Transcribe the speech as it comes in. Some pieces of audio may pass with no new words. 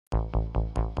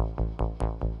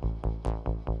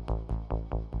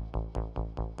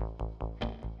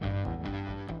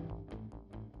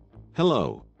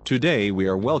Hello, today we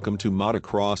are welcome to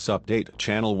Motocross Update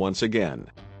channel once again.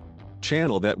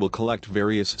 Channel that will collect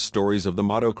various stories of the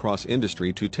motocross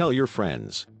industry to tell your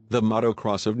friends. The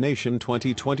Motocross of Nation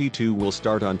 2022 will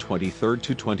start on 23rd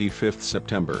to 25th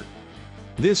September.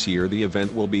 This year the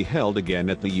event will be held again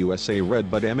at the USA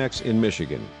Redbud MX in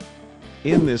Michigan.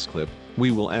 In this clip, we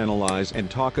will analyze and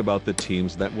talk about the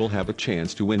teams that will have a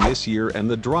chance to win this year and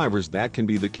the drivers that can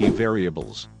be the key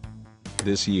variables.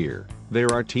 This year,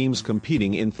 there are teams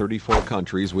competing in 34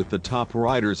 countries with the top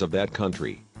riders of that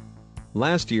country.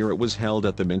 Last year it was held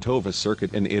at the Mantova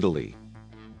circuit in Italy.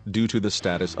 Due to the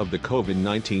status of the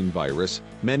COVID-19 virus,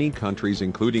 many countries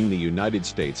including the United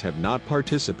States have not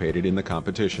participated in the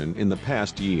competition in the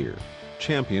past year.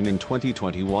 Champion in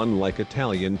 2021 like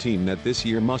Italian team that this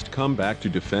year must come back to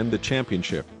defend the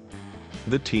championship.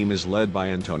 The team is led by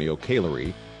Antonio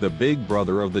Caleri, the big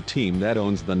brother of the team that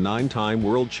owns the 9-time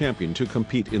world champion to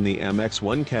compete in the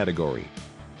MX1 category.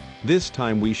 This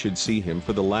time we should see him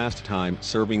for the last time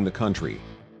serving the country.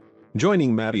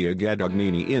 Joining Mattia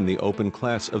Guadagnini in the open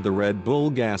class of the Red Bull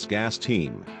Gas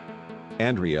team.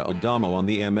 Andrea Adamo on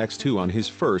the MX2 on his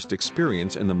first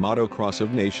experience in the Motocross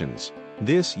of Nations.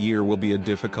 This year will be a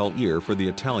difficult year for the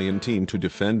Italian team to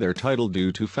defend their title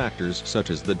due to factors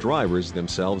such as the drivers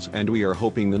themselves, and we are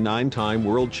hoping the 9-time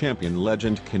world champion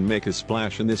legend can make a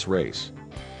splash in this race.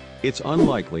 It's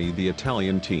unlikely the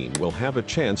Italian team will have a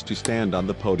chance to stand on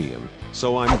the podium,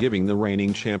 so I'm giving the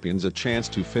reigning champions a chance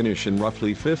to finish in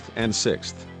roughly 5th and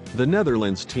 6th. The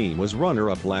Netherlands team was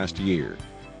runner-up last year,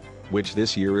 which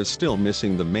this year is still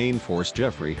missing the main force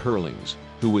Jeffrey Herlings,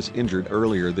 who was injured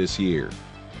earlier this year.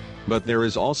 But there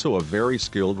is also a very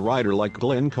skilled rider like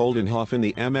Glenn Coldenhoff in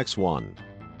the MX1.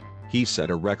 He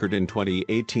set a record in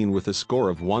 2018 with a score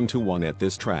of 1-1 at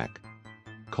this track.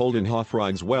 Coldenhoff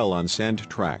rides well on sand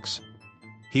tracks.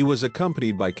 He was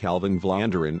accompanied by Calvin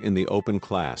Vlaanderen in the open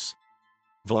class.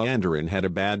 Vlaanderen had a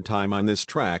bad time on this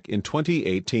track in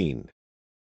 2018.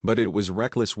 But it was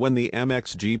reckless when the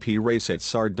MXGP race at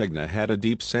Sardinia had a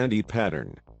deep sandy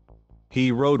pattern. He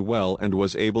rode well and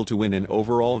was able to win an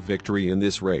overall victory in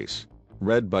this race.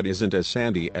 Redbud isn't as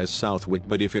sandy as Southwick,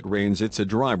 but if it rains it's a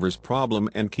driver's problem,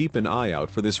 and keep an eye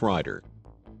out for this rider.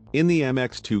 In the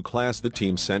MX2 class the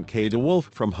team sent Kay de Wolf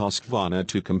from Husqvarna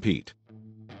to compete.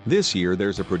 This year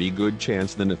there's a pretty good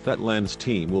chance the Netherlands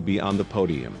team will be on the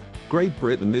podium. Great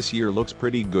Britain this year looks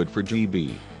pretty good for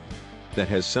GB. That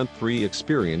has sent 3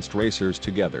 experienced racers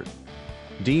together.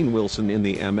 Dean Wilson in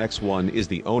the MX1 is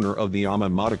the owner of the AMA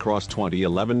Motocross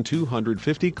 2011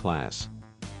 250 class,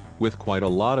 with quite a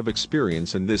lot of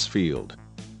experience in this field.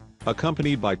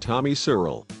 Accompanied by Tommy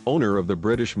Searle, owner of the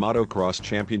British Motocross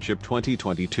Championship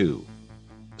 2022.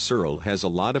 Searle has a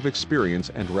lot of experience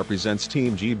and represents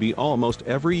Team GB almost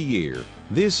every year.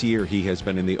 This year he has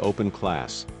been in the open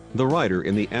class. The rider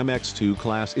in the MX2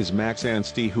 class is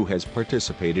Mxon2022 who has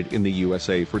participated in the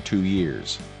USA for 2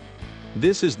 years.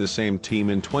 This is the same team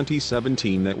in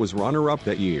 2017 that was runner-up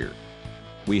that year.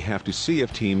 We have to see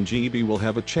if Team GB will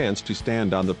have a chance to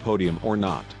stand on the podium or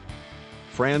not.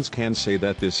 Franz can say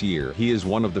that this year he is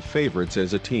one of the favorites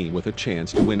as a team with a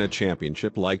chance to win a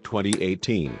championship like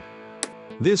 2018.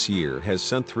 This year has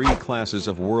sent 3 classes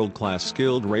of world-class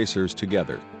skilled racers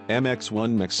together.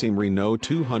 MX1 Mxon2022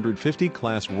 250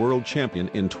 class world champion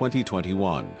in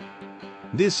 2021.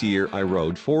 This year I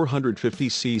rode 450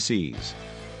 cc's.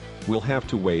 We'll have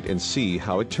to wait and see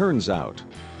how it turns out.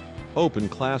 Open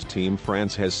class team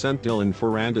France has sent Dylan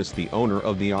Ferrandis, the owner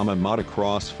of the AMA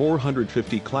Motocross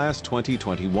 450 class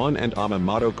 2021 and AMA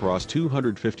Motocross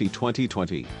 250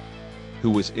 2020,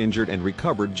 who was injured and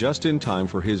recovered just in time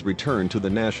for his return to the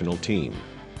national team.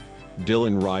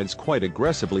 Dylan rides quite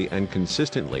aggressively and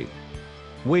consistently.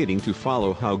 Waiting to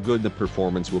follow how good the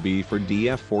performance will be for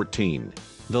DF14.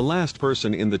 The last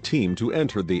person in the team to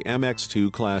enter the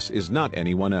MX2 class is not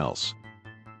anyone else.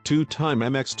 2-time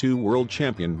MX2 world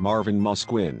champion Marvin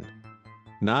Musquin.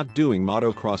 Not doing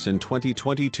motocross in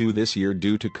 2022 this year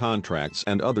due to contracts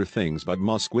and other things, but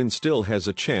Musquin still has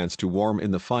a chance to warm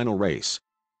in the final race.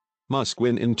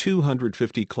 Musquin in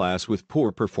 250 class with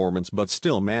poor performance but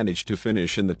still managed to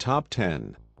finish in the top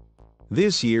 10.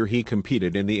 This year he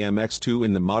competed in the MX2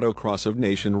 in the Motocross of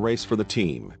Nation race for the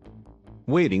team.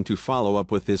 Waiting to follow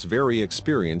up with this very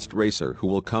experienced racer who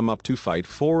will come up to fight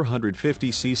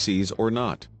 450 cc's or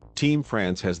not. Team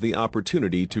France has the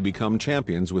opportunity to become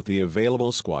champions with the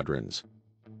available squadrons.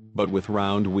 But with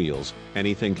round wheels,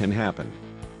 anything can happen.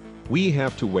 We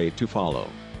have to wait to follow.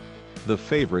 The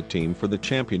favorite team for the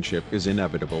championship is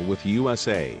inevitable with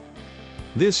USA.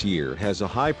 This year has a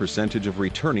high percentage of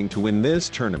returning to win this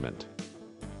tournament.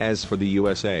 As for the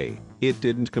USA, It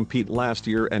didn't compete last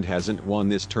year and hasn't won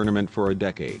this tournament for a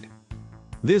decade.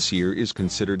 This year is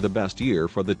considered the best year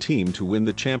for the team to win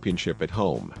the championship at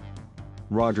home.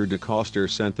 Roger DeCoster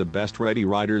sent the best ready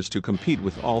riders to compete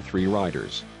with all three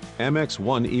riders.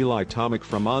 Mx1 Eli Tomac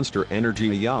from Monster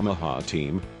Energy, a Yamaha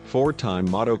team, four-time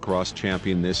motocross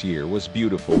champion this year, was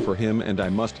beautiful for him, and I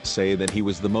must say that he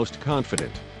was the most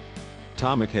confident.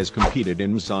 Tomac has competed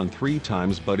in Mxon 3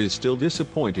 times but is still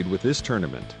disappointed with this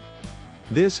tournament.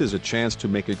 This is a chance to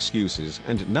make excuses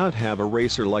and not have a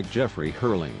racer like Jeffrey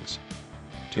Herlings.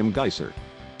 Tim Geiser.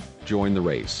 Join the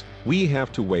race. We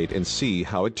have to wait and see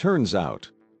how it turns out.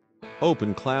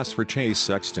 Open class for Chase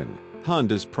Sexton,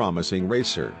 Honda's promising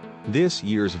racer. This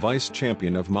year's vice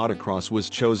champion of motocross was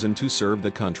chosen to serve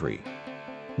the country.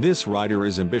 This rider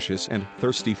is ambitious and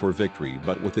thirsty for victory,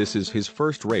 but this is his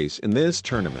first race in this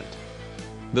tournament.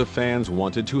 The fans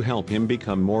wanted to help him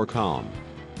become more calm.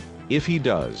 If he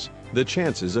does, the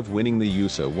chances of winning the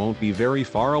USA won't be very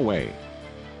far away.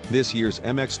 This year's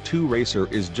MX2 racer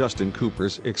is Justin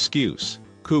Cooper's excuse.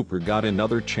 Cooper got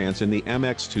another chance in the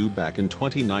MX2 back in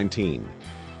 2019.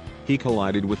 He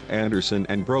collided with Anderson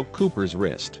and broke Cooper's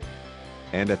wrist.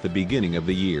 And at the beginning of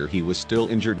the year he was still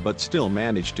injured but still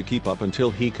managed to keep up until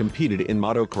he competed in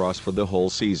motocross for the whole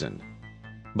season.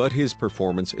 But his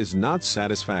performance is not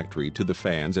satisfactory to the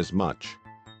fans as much.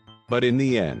 But in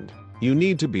the end, you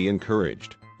need to be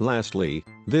encouraged. Lastly,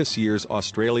 this year's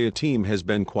Australia team has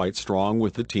been quite strong,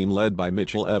 with the team led by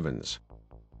Mitchell Evans.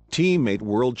 Teammate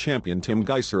world champion Tim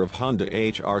Geiser of Honda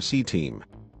HRC team.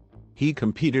 He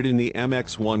competed in the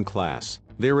MX1 class.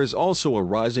 There is also a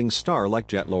rising star like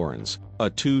Jet Lawrence, a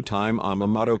two-time AMA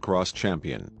motocross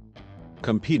champion,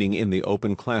 competing in the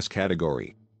open class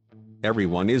category.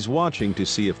 Everyone is watching to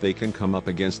see if they can come up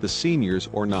against the seniors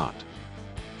or not.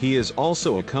 He is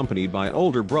also accompanied by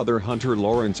older brother Hunter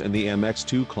Lawrence in the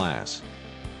MX2 class.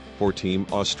 For Team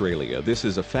Australia, this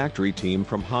is a factory team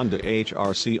from Honda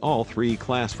HRC, all three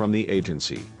class from the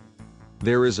agency.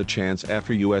 There is a chance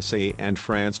after USA and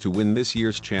France to win this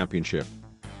year's championship.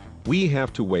 We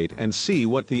have to wait and see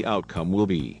what the outcome will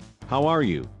be. How are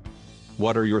you?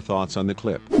 What are your thoughts on the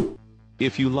clip?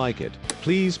 If you like it,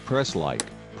 please press like,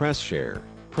 press share,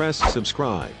 press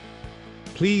subscribe.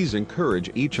 Please encourage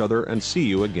each other and see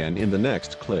you again in the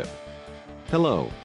next clip. Hello.